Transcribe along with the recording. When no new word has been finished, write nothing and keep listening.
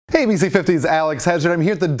ABC50's Alex Hedge, and I'm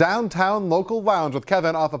here at the Downtown Local Lounge with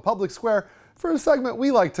Kevin off of Public Square for a segment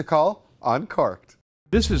we like to call Uncorked.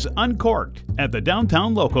 This is Uncorked at the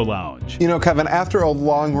Downtown Local Lounge. You know, Kevin, after a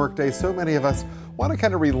long work day, so many of us want to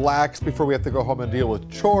kind of relax before we have to go home and deal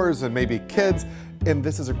with chores and maybe kids, and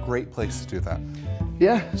this is a great place to do that.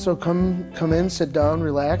 Yeah, so come in, sit down,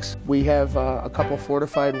 relax. We have a couple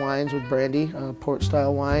fortified wines with brandy,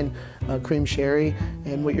 port-style wine, cream sherry,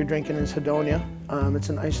 and what you're drinking is Hedonia. It's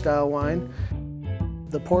an ice-style wine.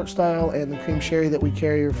 The port-style and the cream sherry that we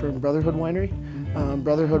carry are from Brotherhood Winery.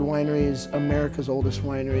 Brotherhood Winery is America's oldest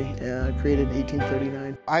winery, created in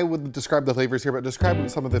 1839. I would describe the flavors here, but describe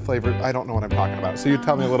some of the flavors. I don't know what I'm talking about, so you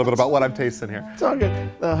tell me a little bit about what I'm tasting here. It's all good.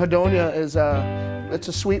 Hedonia is it's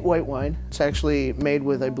a sweet white wine. It's actually made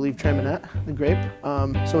with, I believe, Traminette, the grape,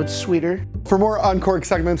 so it's sweeter. For more Uncorked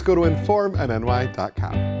segments, go to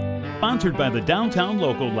informnny.com. Sponsored by the Downtown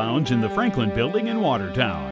Local Lounge in the Franklin Building in Watertown.